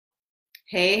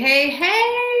Hey, hey,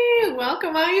 hey!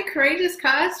 Welcome, all you courageous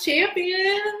cause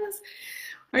champions.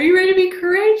 Are you ready to be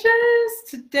courageous?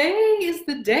 Today is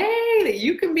the day that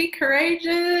you can be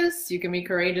courageous. You can be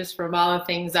courageous from all the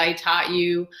things I taught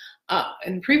you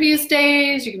in previous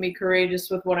days. You can be courageous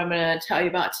with what I'm going to tell you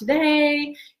about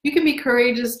today. You can be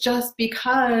courageous just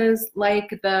because, like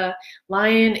the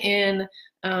lion in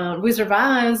Wizard of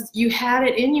Oz, you had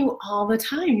it in you all the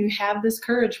time. You have this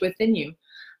courage within you.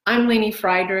 I'm Lainey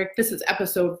Friedrich. This is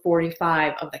episode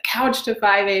 45 of the Couch to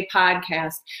 5A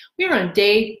podcast. We are on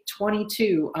day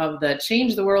 22 of the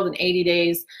Change the World in 80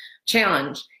 Days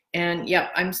challenge. And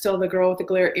yep, I'm still the girl with the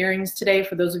glare earrings today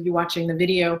for those of you watching the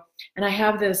video. And I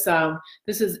have this,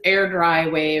 this is air dry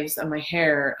waves on my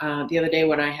hair. The other day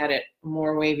when I had it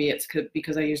more wavy, it's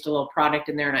because I used a little product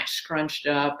in there and I scrunched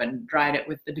it up and dried it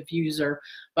with the diffuser.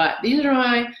 But these are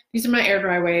my air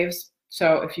dry waves.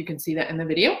 So if you can see that in the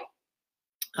video.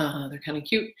 They're kind of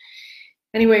cute.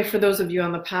 Anyway, for those of you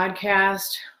on the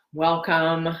podcast,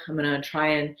 welcome. I'm going to try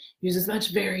and use as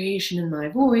much variation in my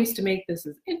voice to make this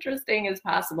as interesting as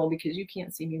possible because you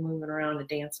can't see me moving around and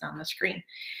dancing on the screen.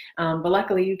 But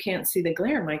luckily you can't see the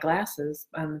glare in my glasses.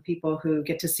 The people who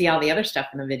get to see all the other stuff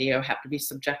in the video have to be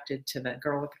subjected to the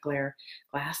girl with the glare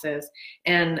glasses.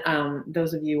 And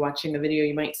those of you watching the video,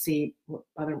 you might see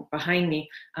behind me,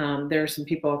 there are some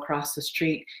people across the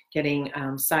street getting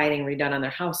siding redone on their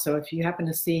house. So if you happen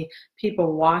to see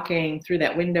people walking through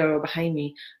that window behind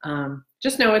me,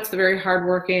 just know it's the very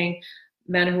hardworking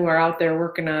men who are out there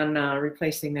working on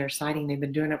replacing their siding. They've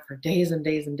been doing it for days and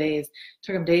days and days. It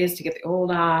took them days to get the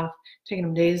old off, taking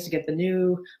them days to get the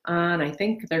new on. I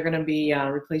think they're going to be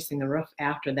replacing the roof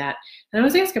after that. And I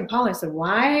was asking Paul, I said,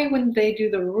 why wouldn't they do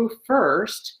the roof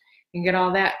first and get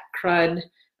all that crud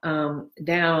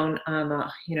down on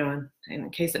the, in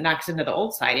case it knocks into the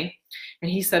old siding?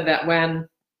 And he said that when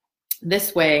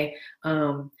this way,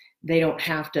 they don't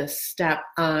have to step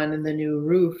on the new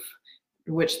roof,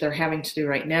 which they're having to do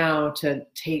right now to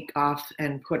take off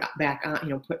and put back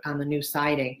on, put on the new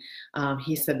siding.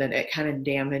 He said that it kind of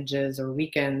damages or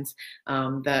weakens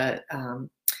the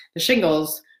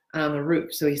shingles on the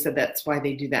roof. So he said that's why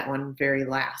they do that one very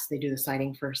last. They do the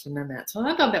siding first and then that. So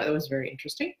I thought that was very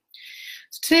interesting.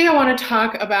 So today I want to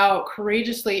talk about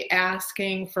courageously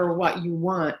asking for what you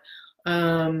want.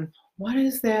 What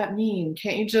does that mean?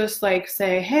 Can't you just like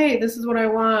say, hey, this is what I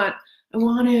want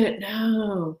it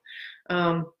now.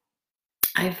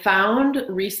 I found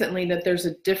recently that there's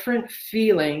a different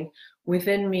feeling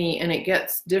within me and it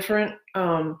gets different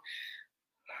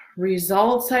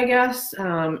results, I guess.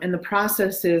 And the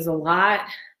process is a lot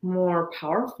more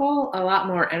powerful, a lot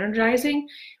more energizing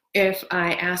if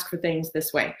I ask for things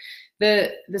this way.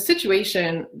 The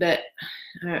situation that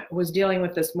I was dealing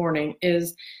with this morning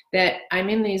is that I'm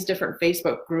in these different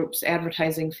Facebook groups,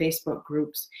 advertising Facebook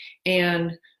groups,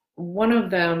 and one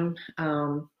of them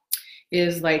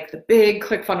is like the big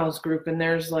ClickFunnels group, and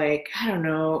there's like, I don't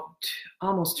know,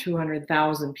 almost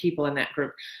 200,000 people in that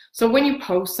group. So when you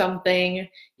post something,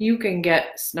 you can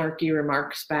get snarky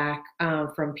remarks back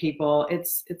from people.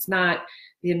 It's not,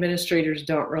 the administrators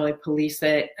don't really police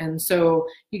it. And so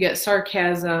you get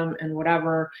sarcasm and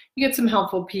whatever. You get some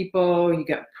helpful people, you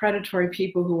get predatory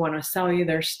people who want to sell you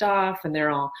their stuff, and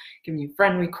they're all giving you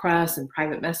friend requests and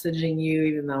private messaging you,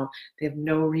 even though they have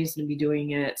no reason to be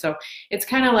doing it. So it's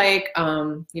kind of like,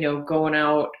 going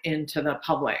out into the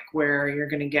public where you're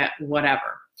going to get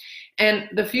whatever. And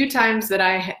the few times that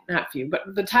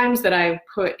the times that I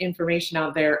put information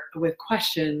out there with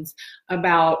questions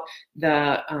about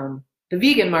the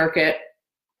vegan market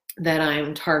that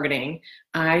I'm targeting,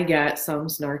 I get some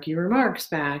snarky remarks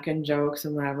back and jokes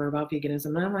and whatever about veganism.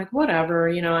 And I'm like, whatever,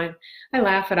 I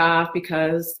laugh it off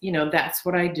because, that's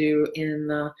what I do in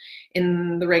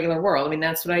the regular world. I mean,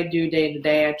 that's what I do day to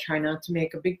day. I try not to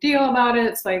make a big deal about it.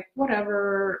 It's like,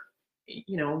 whatever,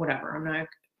 whatever. I'm not,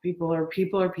 people are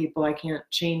people. I can't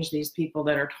change these people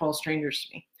that are total strangers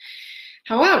to me.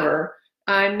 However,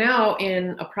 I'm now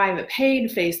in a private paid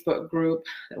Facebook group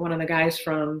that one of the guys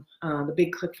from the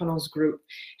big ClickFunnels group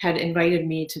had invited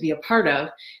me to be a part of,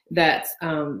 that's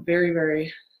very,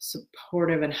 very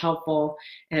supportive and helpful.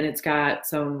 And it's got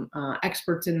some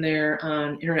experts in there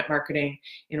on internet marketing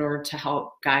in order to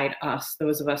help guide us,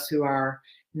 those of us who are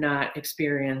not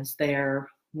experienced. They're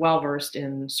well-versed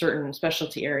in certain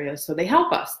specialty areas, so they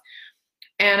help us.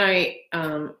 And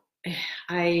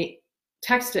I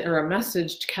texted or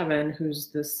messaged Kevin,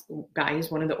 who's this guy,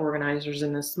 he's one of the organizers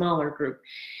in this smaller group.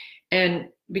 And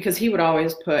because he would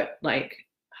always put like,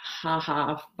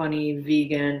 haha, funny,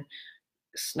 vegan,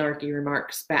 snarky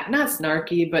remarks back. Not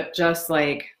snarky, but just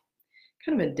like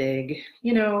kind of a dig,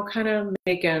 kind of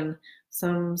making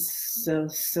some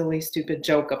silly, stupid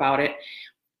joke about it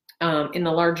in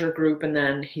the larger group, and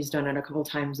then he's done it a couple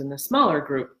times in the smaller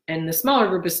group. And the smaller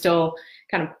group is still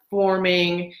kind of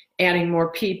forming, adding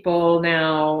more people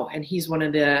now, and he's one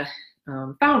of the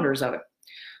founders of it.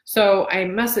 So I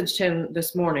messaged him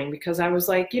this morning because I was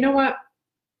like, you know what?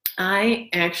 I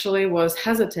actually was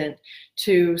hesitant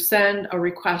to send a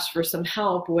request for some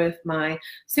help with my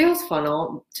sales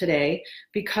funnel today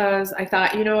because I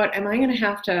thought, you know what, am I going to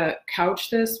have to couch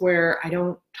this where I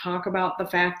don't talk about the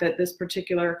fact that this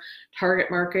particular target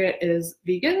market is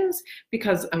vegans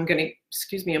because I'm going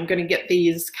to get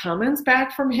these comments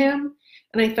back from him.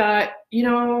 And I thought, you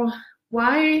know,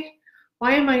 why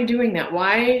am I doing that?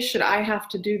 Why should I have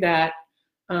to do that?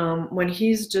 When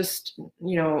he's just,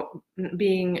 you know,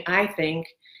 being, I think,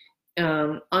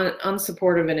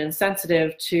 unsupportive and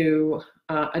insensitive to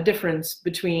a difference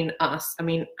between us. I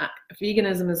mean,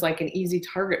 veganism is like an easy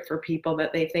target for people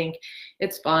that they think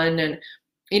it's fun. And,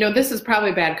 you know, this is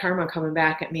probably bad karma coming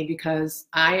back at me because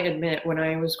I admit when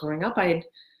I was growing up,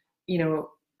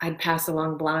 I'd pass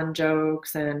along blonde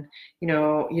jokes and, you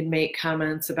know, you'd make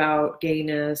comments about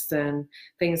gayness and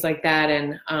things like that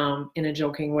and in a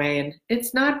joking way. And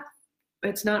it's not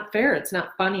fair. It's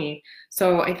not funny.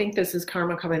 So I think this is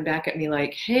karma coming back at me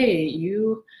like, hey,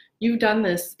 you've done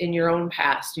this in your own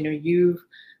past. You know, you've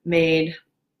made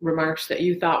remarks that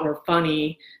you thought were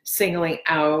funny, singling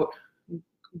out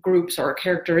groups or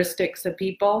characteristics of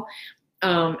people.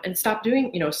 And stop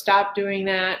doing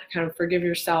that, kind of forgive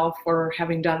yourself for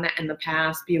having done that in the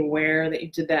past, be aware that you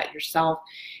did that yourself,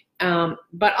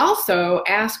 but also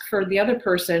ask for the other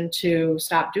person to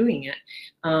stop doing it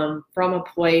from a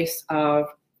place of,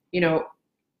 you know,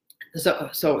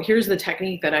 so here's the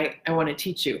technique that I want to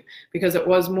teach you, because it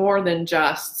was more than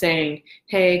just saying,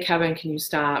 hey, Kevin, can you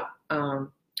stop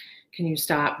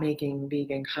making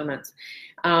vegan comments?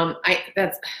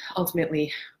 That's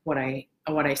ultimately what I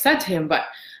said to him, but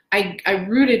I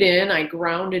rooted in, I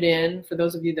grounded in, for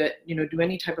those of you that, you know, do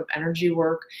any type of energy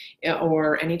work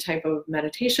or any type of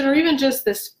meditation, or even just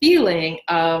this feeling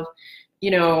of,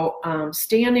 you know,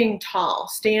 standing tall,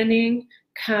 standing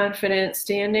confident,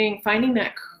 finding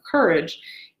that courage.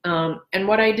 And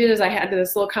what I did is I had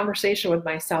this little conversation with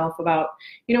myself about,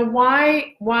 you know,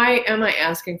 why am I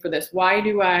asking for this? Why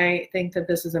do I think that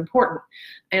this is important?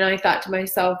 And I thought to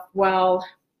myself, well,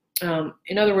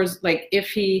 in other words, like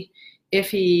if he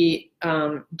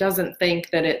doesn't think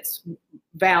that it's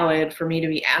valid for me to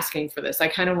be asking for this, I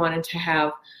kind of wanted to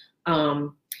have, I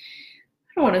don't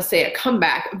want to say a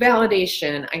comeback,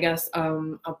 validation, I guess,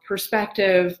 a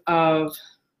perspective of,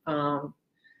 I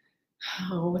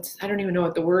don't even know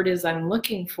what the word is I'm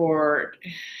looking for.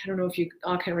 I don't know if you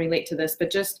all can relate to this, but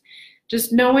just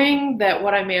knowing that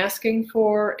what I'm asking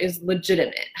for is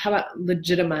legitimate. How about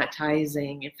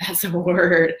legitimatizing, if that's a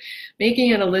word? Making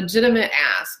it a legitimate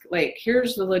ask. Like,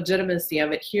 here's the legitimacy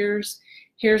of it. Here's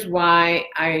why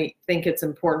I think it's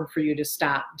important for you to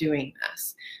stop doing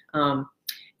this.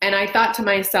 And I thought to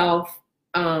myself,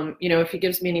 you know, if he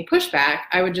gives me any pushback,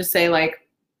 I would just say, like,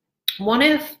 what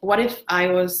if I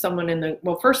was someone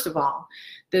well, first of all,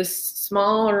 this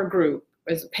smaller group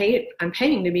I'm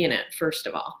paying to be in it, first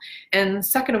of all. And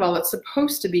second of all, it's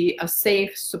supposed to be a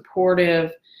safe,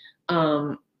 supportive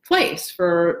place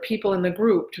for people in the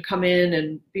group to come in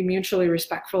and be mutually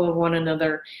respectful of one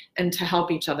another and to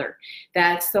help each other.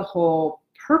 That's the whole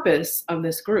purpose of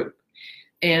this group.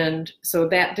 And so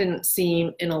that didn't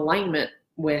seem in alignment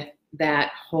with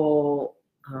that whole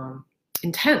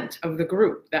intent of the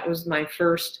group. That was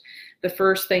the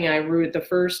first thing I rooted, the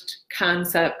first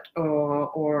concept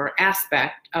or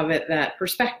aspect of it, that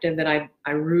perspective that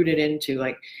I rooted into.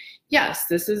 Like, yes,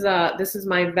 this is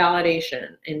my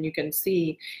validation. And you can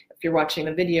see, if you're watching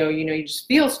the video, you know, you just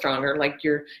feel stronger. Like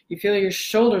you feel your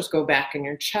shoulders go back and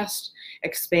your chest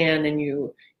expand, and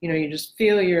you just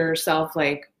feel yourself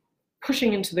like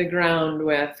pushing into the ground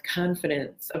with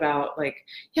confidence about, like,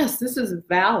 yes, this is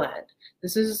valid.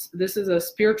 This is a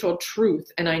spiritual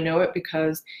truth, and I know it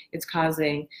because it's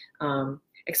causing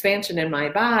expansion in my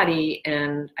body,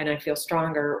 and I feel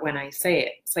stronger when I say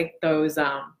it. It's like those,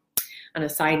 on a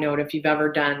side note, if you've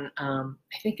ever done, I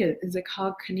think is it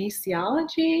called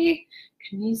kinesiology?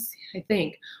 I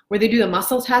think, where they do the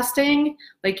muscle testing,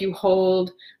 like you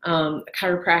hold,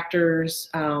 chiropractors,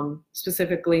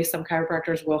 specifically some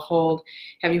chiropractors will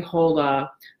have you hold a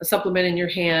supplement in your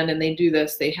hand, and they do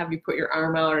this, they have you put your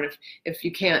arm out, and if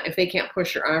they can't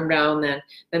push your arm down,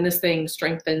 then this thing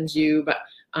strengthens you. But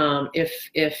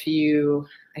if you,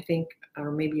 I think,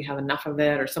 or maybe you have enough of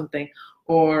it or something,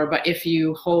 but if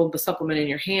you hold the supplement in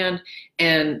your hand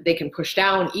and they can push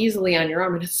down easily on your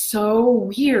arm, and it's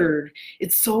so weird.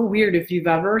 It's so weird if you've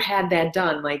ever had that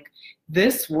done. Like,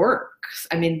 this works.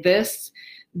 I mean,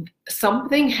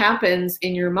 something happens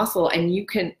in your muscle, and you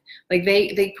can, like,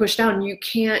 they push down, you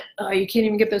can't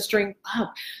even get the strength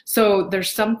up. So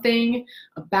there's something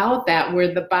about that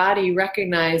where the body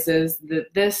recognizes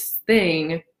that this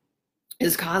thing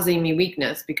is causing me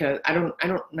weakness, because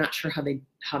not sure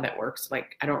how that works.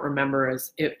 Like, I don't remember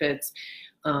as if it's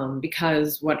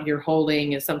because what you're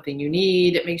holding is something you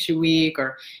need, it makes you weak,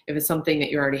 or if it's something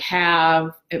that you already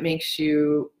have, it makes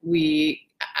you weak.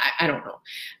 I don't know.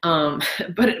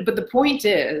 But the point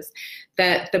is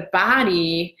that the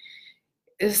body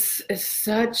is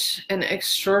such an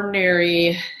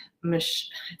extraordinary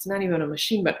it's not even a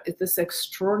machine, but it's this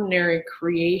extraordinary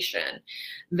creation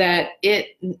that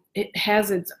it has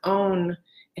its own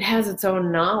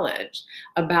knowledge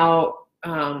about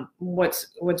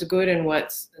what's good and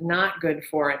what's not good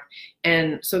for it.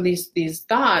 And so these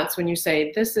thoughts, when you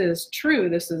say this is true,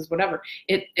 this is whatever,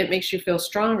 it makes you feel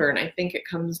stronger. And I think it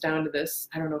comes down to this,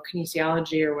 I don't know,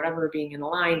 kinesiology or whatever, being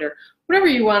aligned, or whatever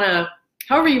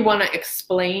however you want to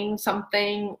explain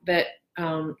something that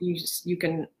you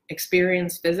can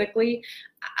experience physically.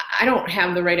 I don't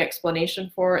have the right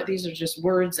explanation for it. These are just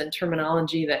words and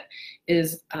terminology that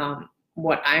is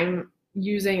what I'm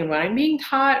using and what I'm being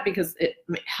taught, because it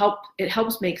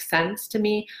helps make sense to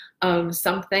me of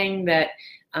something that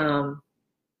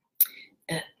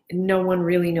no one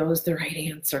really knows the right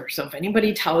answer. So if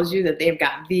anybody tells you that they've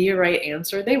got the right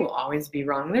answer, they will always be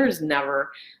wrong. There's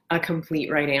never a complete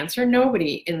right answer.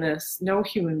 Nobody in this, no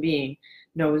human being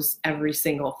knows every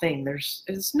single thing. There's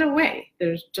no way.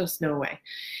 There's just no way.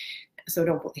 So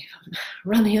don't believe them.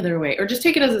 Run the other way, or just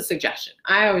take it as a suggestion.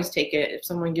 I always take it, if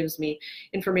someone gives me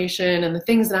information and the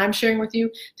things that I'm sharing with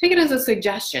you, take it as a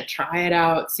suggestion. Try it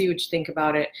out, see what you think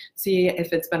about it, see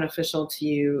if it's beneficial to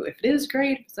you. If it is,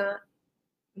 great. If it's not,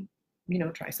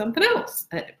 try something else.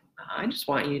 I just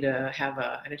want you to have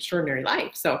an extraordinary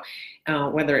life. So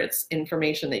whether it's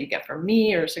information that you get from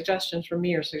me, or suggestions from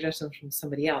me, or suggestions from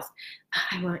somebody else,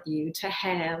 I want you to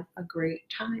have a great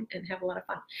time and have a lot of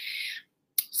fun.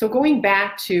 So going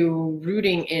back to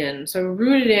rooting in, so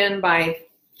rooted in by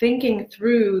thinking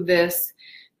through this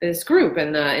group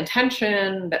and the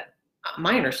intention, that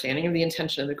my understanding of the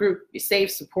intention of the group, be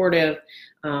safe, supportive,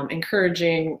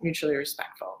 encouraging, mutually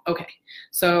respectful. Okay,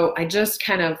 so I just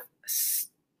kind of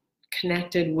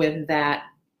connected with that,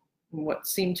 what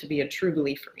seemed to be a true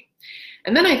belief for me.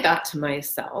 And then I thought to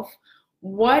myself,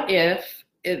 what if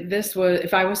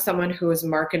I was someone who was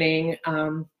marketing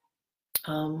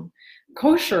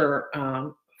kosher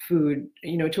food,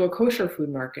 to a kosher food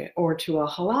market, or to a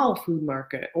halal food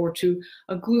market, or to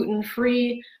a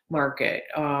gluten-free market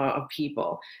of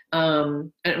people.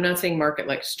 And I'm not saying market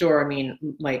like store, I mean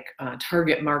like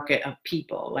target market of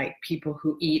people, like people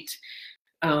who eat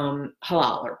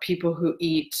halal, or people who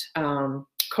eat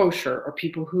kosher, or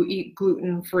people who eat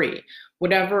gluten-free,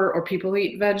 whatever, or people who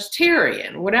eat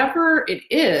vegetarian, whatever it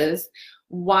is.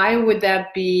 Why would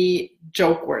that be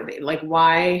joke worthy? Like,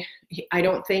 why? I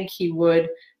don't think he would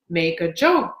make a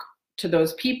joke to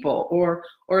those people, or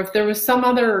if there was some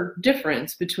other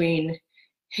difference between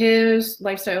his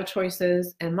lifestyle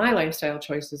choices and my lifestyle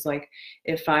choices, like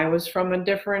if I was from a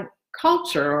different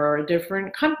culture or a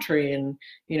different country, and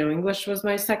English was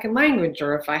my second language,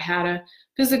 or if I had a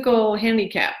physical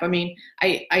handicap. I mean,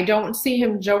 I don't see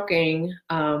him joking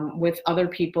with other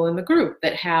people in the group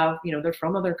that have, they're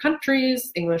from other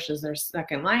countries, English is their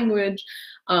second language.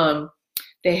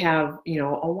 They have,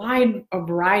 a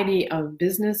variety of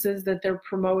businesses that they're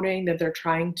promoting, that they're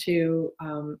trying to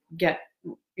get,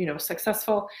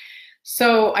 successful.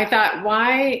 So I thought,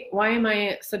 why am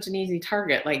I such an easy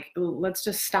target? Like, let's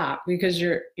just stop, because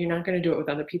you're not going to do it with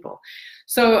other people.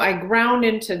 So I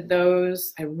rooted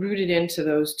into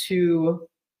those two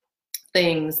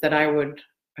things that I would,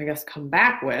 I guess, come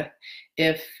back with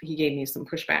if he gave me some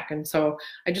pushback. And so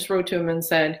I just wrote to him and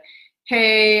said,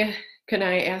 hey, can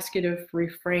I ask you to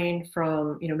refrain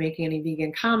from, making any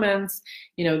vegan comments?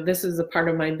 This is a part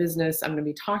of my business. I'm going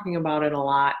to be talking about it a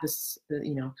lot.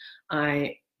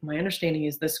 My understanding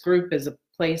is this group is a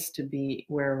place to be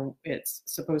where it's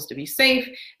supposed to be safe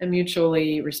and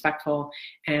mutually respectful.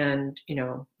 And,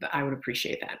 I would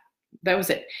appreciate that. That was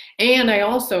it. And I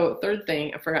also, third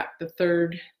thing, I forgot the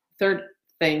third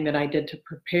thing that I did to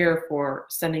prepare for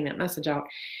sending that message out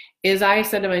is I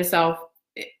said to myself,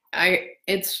 I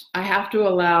have to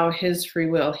allow his free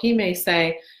will. He may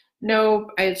say, no,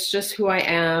 it's just who I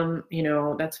am,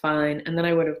 that's fine. And then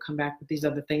I would have come back with these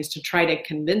other things to try to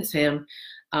convince him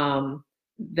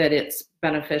that it's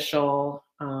beneficial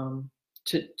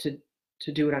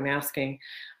to do what I'm asking.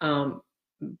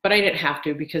 But I didn't have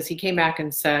to, because he came back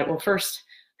and said, well, first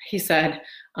he said,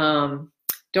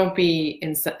 don't be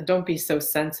so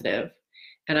sensitive.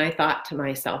 And I thought to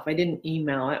myself, I didn't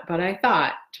email it, but I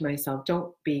thought to myself,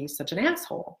 don't be such an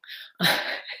asshole.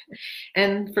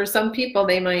 And for some people,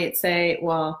 they might say,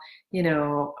 well, you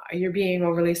know, you're being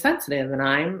overly sensitive.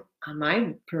 And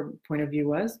my point of view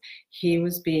was, he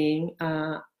was being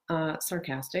a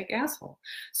sarcastic asshole.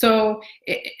 So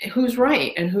who's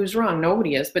right and who's wrong?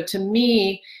 Nobody is. But to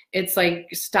me, it's like,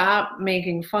 stop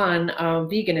making fun of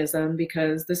veganism,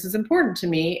 because this is important to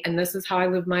me and this is how I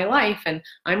live my life. And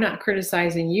I'm not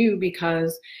criticizing you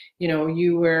because, you know,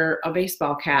 you wear a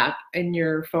baseball cap in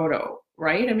your photo,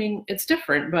 right? I mean, it's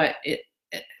different, but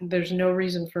there's no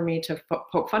reason for me to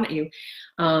poke fun at you,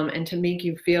 and to make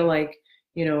you feel like,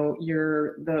 you know,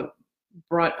 you're the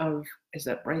brunt of, is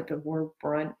that right? The word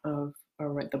brunt of,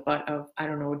 or the butt of, I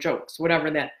don't know, jokes, whatever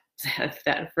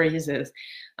that phrase is.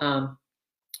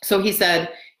 So he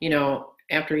said, you know,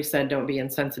 after he said, don't be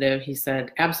insensitive, he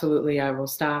said, absolutely, I will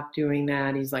stop doing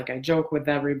that. He's like, I joke with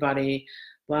everybody,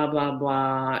 blah, blah,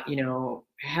 blah, you know,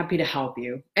 happy to help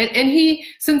you. And he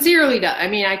sincerely does. I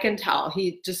mean, I can tell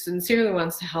he just sincerely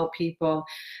wants to help people.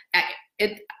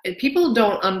 People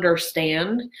don't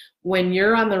understand when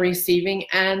you're on the receiving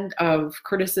end of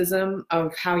criticism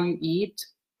of how you eat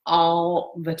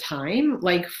all the time,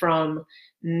 like from,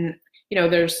 you know,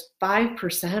 there's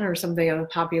 5% or something of the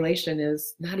population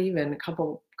is not even a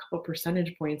couple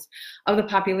percentage points of the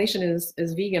population is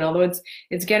vegan, although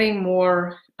it's getting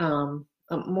more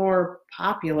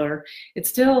popular. It's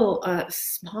still a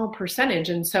small percentage.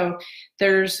 And so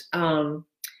there's,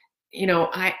 you know,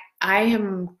 I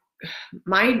am,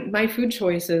 my food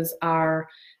choices are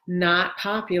not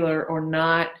popular or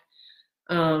not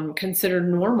considered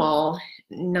normal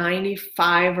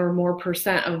 95 or more %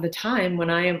 of the time when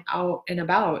I am out and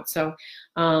about. So,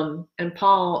 and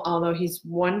Paul, although he's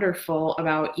wonderful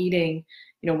about eating,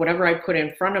 you know, whatever I put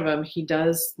in front of him, he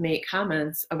does make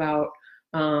comments about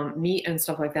meat and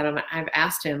stuff like that. I've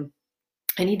asked him,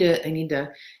 I need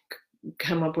to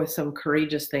come up with some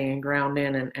courageous thing and ground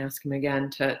in and ask him again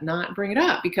to not bring it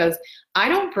up, because I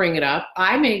don't bring it up.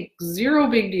 I make zero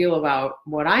big deal about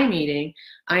what I'm eating.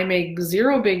 I make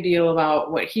zero big deal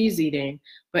about what he's eating,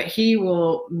 but he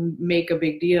will make a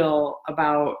big deal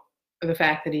about the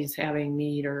fact that he's having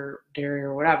meat or dairy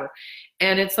or whatever.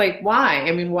 And it's like, why?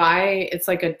 I mean, why? It's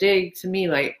like a dig to me,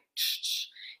 like,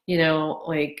 you know,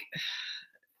 like,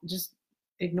 just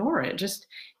ignore it. Just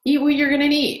eat what you're gonna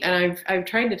eat. And I've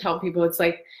tried to tell people, it's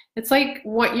like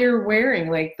what you're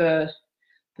wearing, like the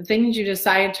things you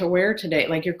decide to wear today,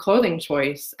 like your clothing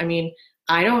choice. I mean,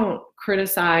 I don't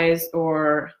criticize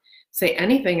or say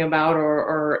anything about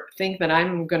or think that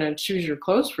I'm gonna choose your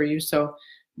clothes for you. So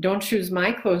don't choose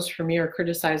my clothes for me or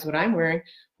criticize what I'm wearing.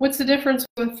 What's the difference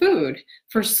with food?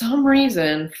 For some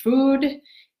reason, food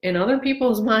in other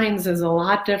people's minds is a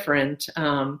lot different.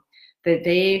 That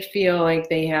they feel like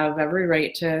they have every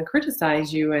right to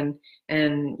criticize you, and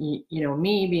you know,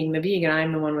 me being the vegan,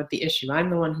 I'm the one with the issue. I'm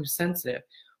the one who's sensitive.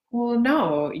 Well,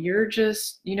 no, you're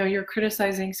just, you know, you're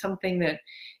criticizing something that,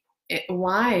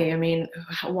 why? I mean,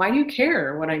 why do you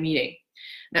care what I'm eating?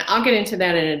 Now, I'll get into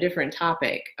that in a different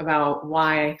topic about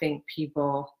why I think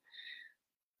people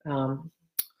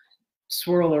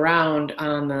swirl around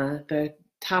on the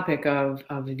topic of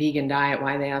a vegan diet,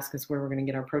 why they ask us where we're going to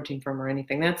get our protein from or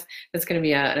anything. That's going to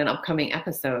be an upcoming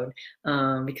episode,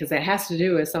 because that has to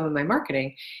do with some of my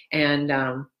marketing. And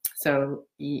so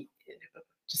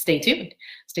just stay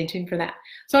tuned for that.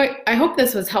 So I hope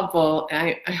this was helpful.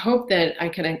 I hope that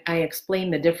I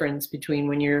explain the difference between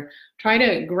when you're trying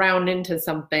to ground into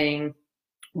something,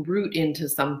 root into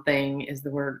something is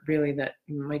the word really that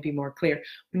might be more clear.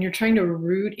 When you're trying to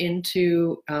root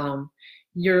into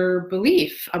your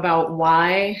belief about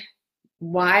why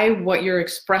what you're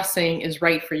expressing is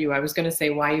right for you. I was going to say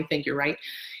why you think you're right.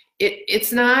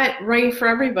 It's not right for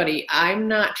everybody. I'm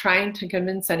not trying to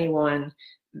convince anyone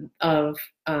of,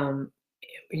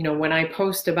 you know, when I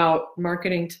post about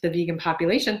marketing to the vegan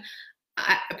population,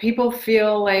 people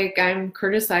feel like I'm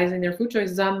criticizing their food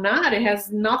choices. I'm not. It has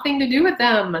nothing to do with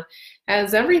them. It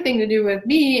has everything to do with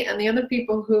me and the other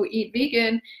people who eat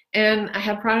vegan. And I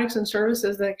have products and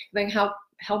services that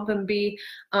help them be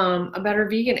a better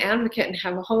vegan advocate and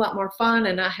have a whole lot more fun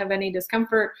and not have any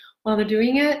discomfort while they're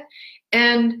doing it.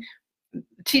 And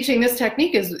teaching this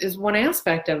technique is one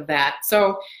aspect of that.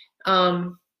 So I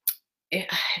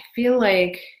feel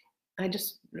like I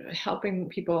just helping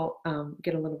people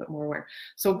get a little bit more aware.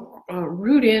 So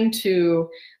root into,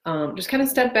 just kind of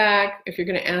step back. If you're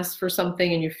going to ask for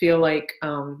something and you feel like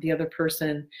the other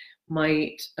person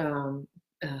might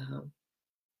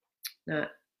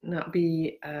not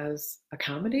be as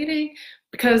accommodating,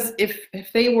 because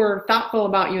if they were thoughtful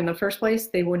about you in the first place,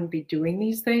 they wouldn't be doing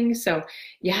these things. So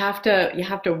you have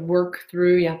to work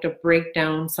through, you have to break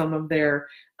down some of their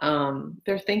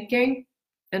thinking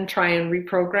and try and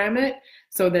reprogram it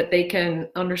so that they can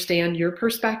understand your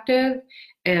perspective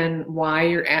and why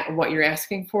what you're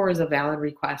asking for is a valid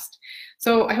request.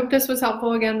 So I hope this was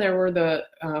helpful. Again, there were the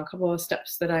couple of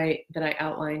steps that I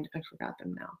outlined. I forgot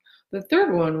them now. The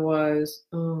third one was,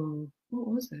 what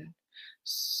was that?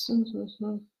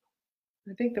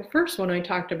 I think the first one I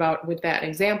talked about with that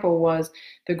example was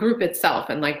the group itself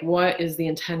and like what is the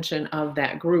intention of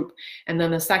that group. And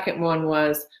then the second one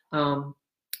was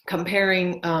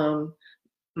comparing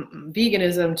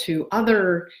veganism to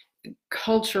other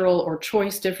cultural or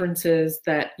choice differences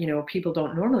that, you know, people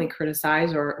don't normally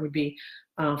criticize or would be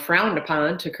frowned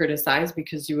upon to criticize,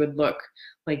 because you would look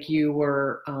like you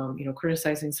were, you know,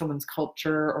 criticizing someone's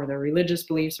culture or their religious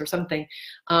beliefs or something.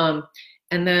 And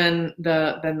then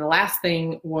the last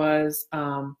thing was,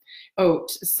 saying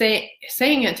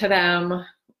it to them,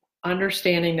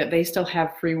 understanding that they still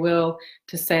have free will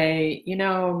to say, you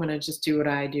know, I'm going to just do what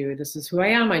I do. This is who I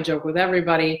am. I joke with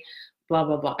everybody. Blah,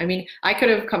 blah, blah. I mean, I could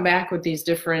have come back with these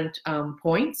different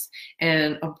points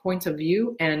and points of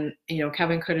view, and, you know,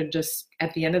 Kevin could have just,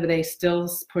 at the end of the day, still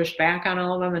pushed back on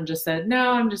all of them and just said,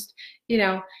 no, I'm just, you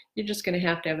know, you're just going to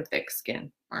have a thick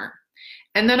skin.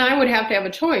 And then I would have to have a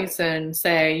choice and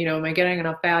say, you know, am I getting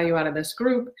enough value out of this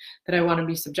group that I want to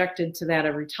be subjected to that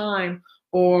every time?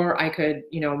 Or I could,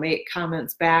 you know, make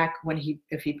comments back when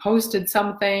if he posted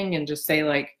something and just say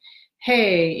like,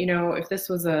 hey, you know, if this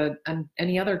was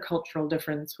any other cultural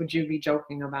difference, would you be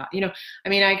joking about? You know, I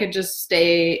mean, I could just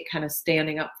stay kind of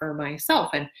standing up for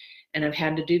myself, and I've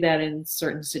had to do that in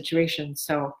certain situations,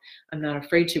 so I'm not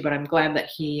afraid to, but I'm glad that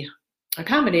he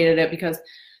accommodated it, because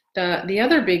the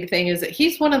other big thing is that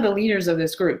he's one of the leaders of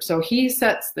this group, so he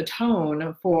sets the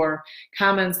tone for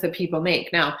comments that people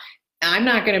make. Now, I'm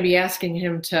not going to be asking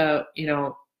him to, you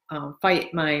know,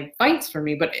 fight my fights for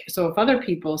me. But so if other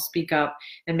people speak up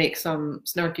and make some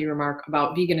snarky remark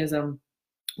about veganism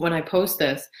when I post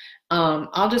this,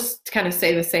 I'll just kind of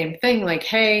say the same thing, like,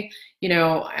 hey, you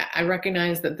know, I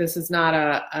recognize that this is not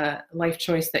a life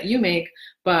choice that you make,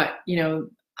 but, you know,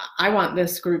 I want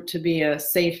this group to be a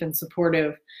safe and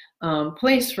supportive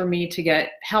place for me to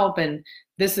get help. And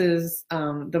this is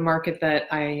the market that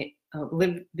I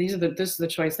live. This is the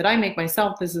choice that I make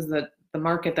myself. This is the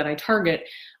market that I target.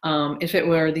 If it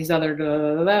were these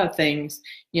other things,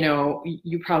 you know,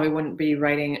 you probably wouldn't be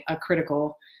writing a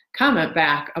critical comment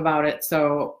back about it.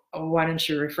 So why don't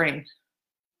you refrain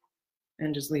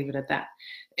and just leave it at that?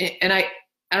 And I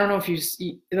don't know if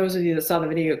those of you that saw the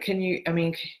video, I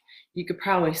mean, you could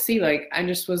probably see, like, I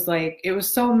just was like, it was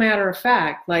so matter of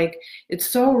fact, like, it's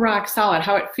so rock solid.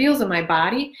 How it feels in my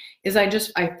body is I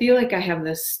feel like I have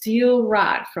this steel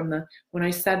rod when I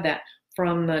said that,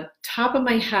 from the top of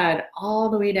my head all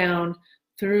the way down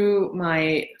through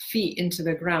my feet into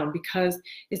the ground, because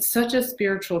it's such a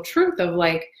spiritual truth of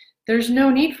like, there's no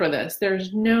need for this.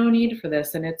 There's no need for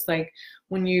this. And it's like,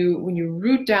 when you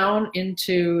root down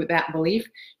into that belief,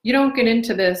 you don't get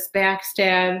into this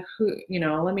backstab, you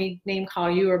know, let me name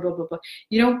call you or blah, blah, blah.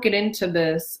 You don't get into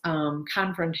this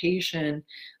confrontation,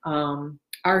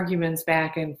 arguments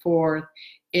back and forth.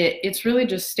 It's really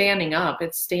just standing up.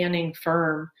 It's standing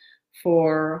firm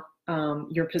for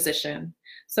your position.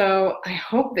 So I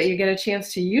hope that you get a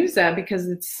chance to use that, because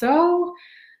it's so,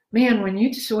 man, when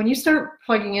you start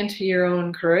plugging into your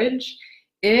own courage,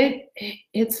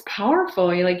 it's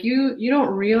powerful. You don't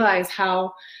realize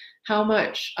how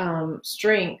much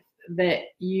strength that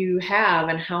you have,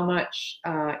 and how much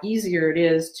easier it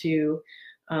is to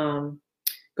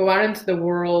go out into the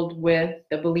world with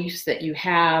the beliefs that you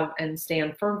have and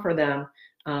stand firm for them.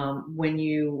 When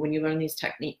you learn these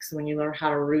techniques, when you learn how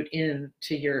to root in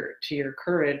to your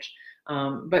courage,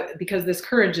 but because this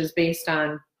courage is based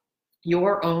on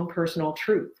your own personal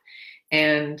truth,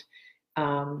 and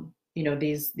you know,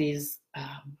 these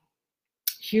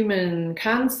human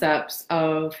concepts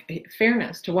of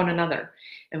fairness to one another.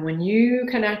 And when you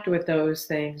connect with those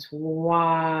things,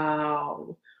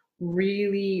 wow,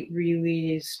 really,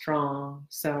 really strong.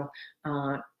 So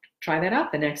try that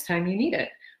out the next time you need it.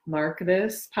 Mark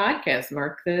this podcast,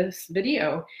 mark this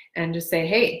video, and just say,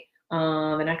 hey,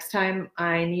 the next time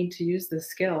I need to use this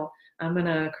skill, I'm going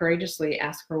to courageously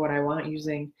ask for what I want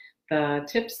using the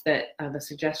tips that, the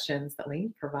suggestions that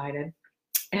Lee provided.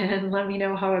 and let me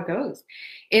know how it goes.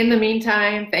 In the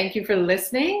meantime, thank you for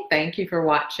listening. Thank you for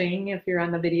watching if you're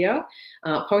on the video.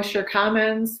 Post your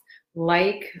comments,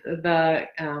 like the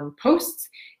posts,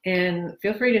 and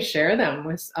feel free to share them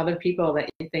with other people that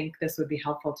you think this would be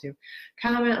helpful to.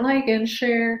 Comment, like, and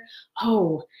share.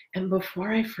 Oh, and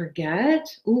before I forget,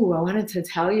 I wanted to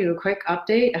tell you a quick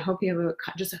update. I hope you have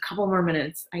just a couple more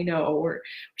minutes. I know we're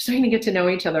starting to get to know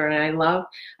each other, and I love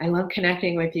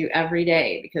connecting with you every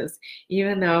day, because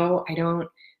even though I don't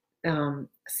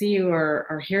see you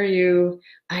or hear you,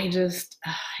 I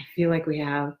feel like we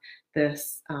have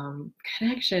this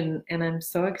connection, and I'm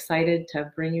so excited to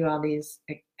bring you all these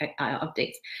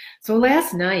updates. So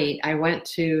last night I went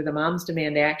to the Moms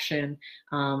Demand Action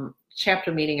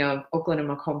chapter meeting of Oakland and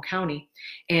Macomb County,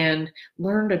 and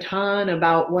learned a ton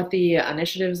about what the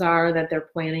initiatives are that they're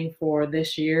planning for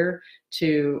this year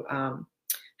to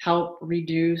help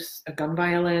reduce gun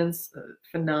violence.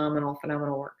 Phenomenal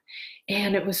work.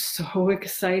 And it was so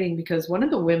exciting because one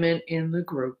of the women in the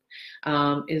group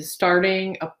is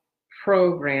starting a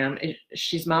program.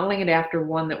 She's modeling it after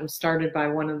one that was started by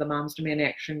one of the Moms Demand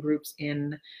Action groups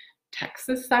in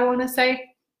Texas, I want to say,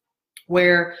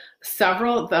 where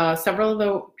several of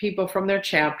the people from their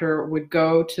chapter would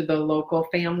go to the local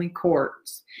family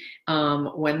courts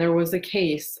when there was a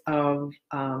case of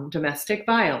domestic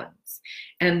violence,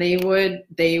 and they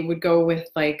would go with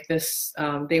like this.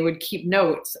 They would keep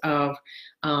notes of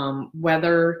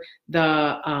whether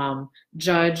the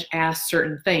judge asked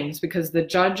certain things, because the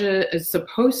judge is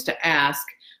supposed to ask,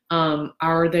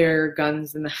 are there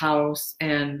guns in the house,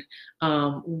 and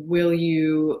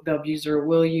the abuser,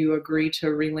 will you agree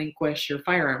to relinquish your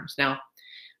firearms? Now,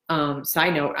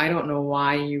 side note, I don't know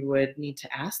why you would need to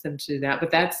ask them to do that,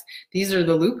 but these are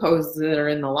the loopholes that are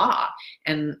in the law.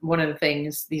 And one of the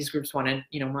things these groups wanted,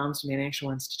 Moms Demand Action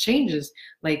wants to change is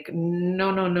like, no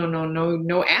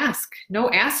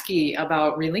asky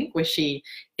about relinquishing.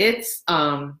 It's,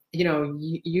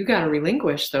 you got to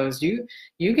relinquish those. You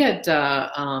get,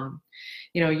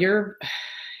 you're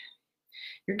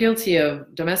guilty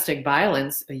of domestic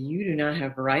violence, you do not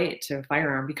have a right to a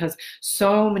firearm, because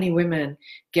so many women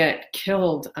get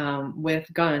killed with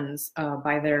guns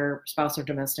by their spouse or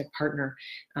domestic partner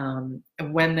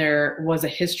when there was a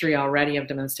history already of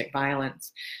domestic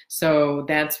violence. So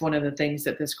that's one of the things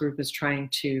that this group is trying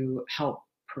to help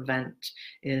prevent,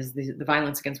 is the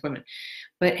violence against women.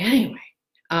 But anyway,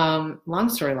 long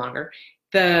story longer,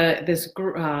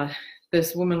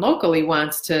 this woman locally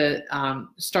wants to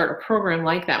start a program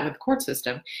like that with the court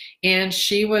system. And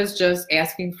she was just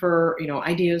asking for,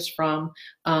 ideas from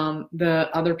the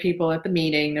other people at the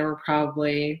meeting. There were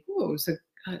probably,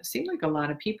 it seemed like a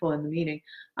lot of people in the meeting.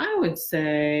 I would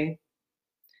say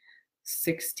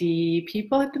 60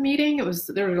 people at the meeting.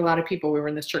 There were a lot of people. We were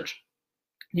in this church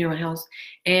near my house.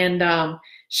 And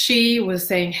she was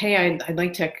saying, hey,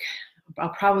 I'll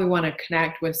probably want to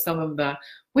connect with some of the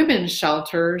women's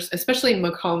shelters, especially in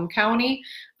Macomb County,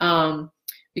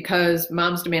 because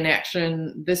Moms Demand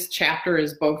Action, this chapter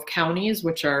is both counties,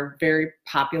 which are very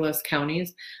populous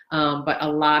counties, but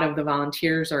a lot of the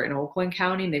volunteers are in Oakland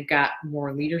County, and they've got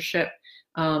more leadership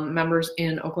members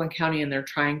in Oakland County, and they're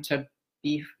trying to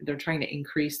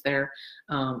increase their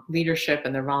leadership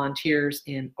and their volunteers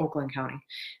in Oakland County.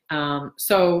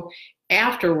 So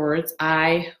afterwards,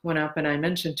 I went up and I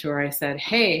mentioned to her, I said,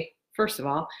 hey, first of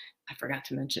all, I forgot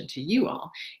to mention to you all,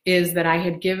 is that I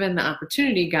had given the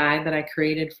opportunity guide that I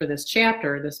created for this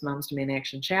chapter, this Moms Demand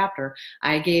Action chapter.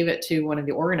 I gave it to one of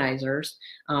the organizers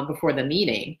before the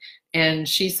meeting, and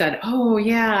she said, oh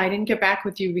yeah, I didn't get back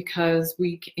with you because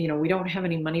we don't have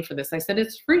any money for this. I said,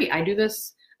 it's free. I do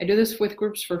this with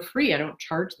groups for free. I don't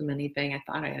charge them anything. I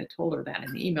thought I had told her that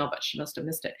in the email, but she must have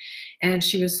missed it. And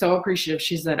she was so appreciative.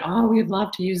 She said, oh, we'd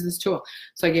love to use this tool.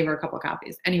 So I gave her a couple of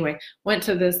copies. Anyway, went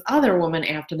to this other woman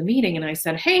after the meeting, and I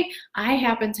said, hey, I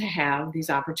happen to have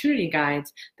these opportunity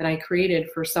guides that I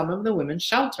created for some of the women's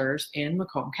shelters in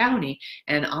Macomb County,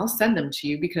 and I'll send them to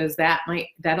you, because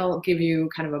that'll give you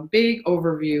kind of a big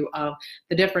overview of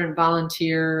the different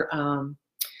volunteer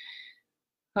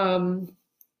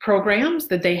programs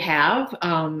that they have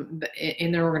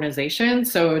in their organization.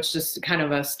 So it's just kind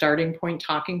of a starting point,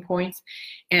 talking points.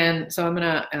 And so I'm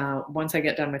gonna, once I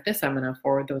get done with this, I'm gonna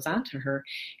forward those on to her.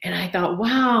 And I thought,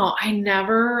 wow, I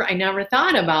never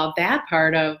thought about that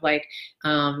part of like,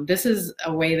 this is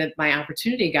a way that my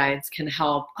opportunity guides can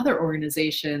help other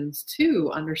organizations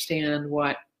to understand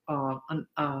what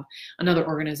another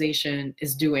organization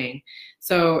is doing.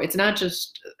 So it's not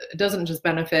just, it doesn't just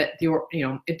benefit the,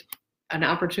 an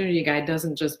opportunity guide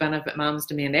doesn't just benefit Moms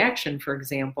Demand Action, for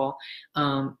example.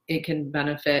 It can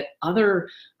benefit other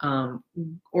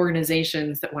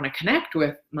organizations that want to connect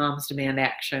with Moms Demand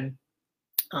Action.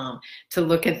 To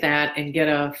look at that and get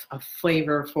a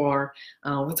flavor for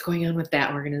what's going on with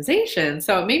that organization.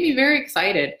 So it made me very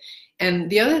excited. And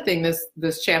the other thing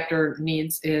this chapter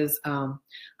needs is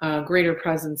a greater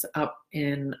presence up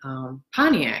in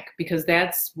Pontiac, because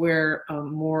that's where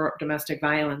more domestic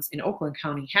violence in Oakland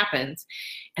County happens.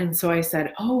 And so I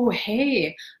said, oh,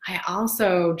 hey, I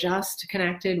also just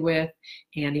connected with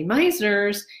Andy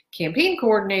Meisner's campaign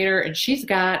coordinator, and she's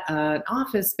got an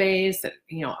office space that,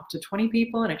 up to 20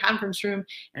 people in a conference room,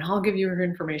 and I'll give you her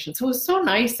information. So it was so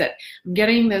nice that I'm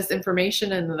getting this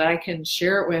information and that I can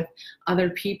share it with other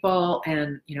people,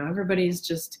 and everybody's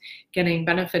just getting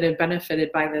benefited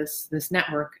by this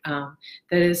network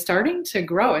that is starting to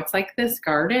grow. It's like this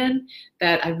garden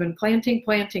that I've been planting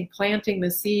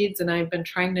the seeds, and I've been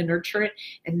trying to nurture it,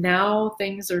 and now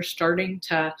things are starting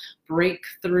to break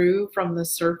through from the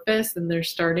surface, and they're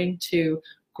starting to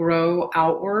grow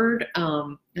outward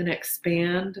and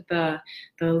expand the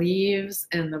leaves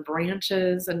and the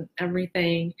branches and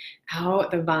everything out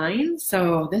the vines.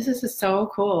 So this is so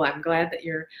cool. I'm glad that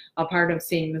you're a part of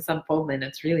seeing this unfoldment.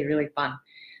 It's really, really fun.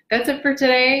 That's it for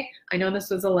today. I know this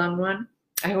was a long one.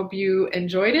 I hope you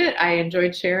enjoyed it. I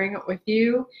enjoyed sharing it with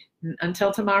you.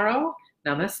 Until tomorrow,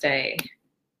 namaste.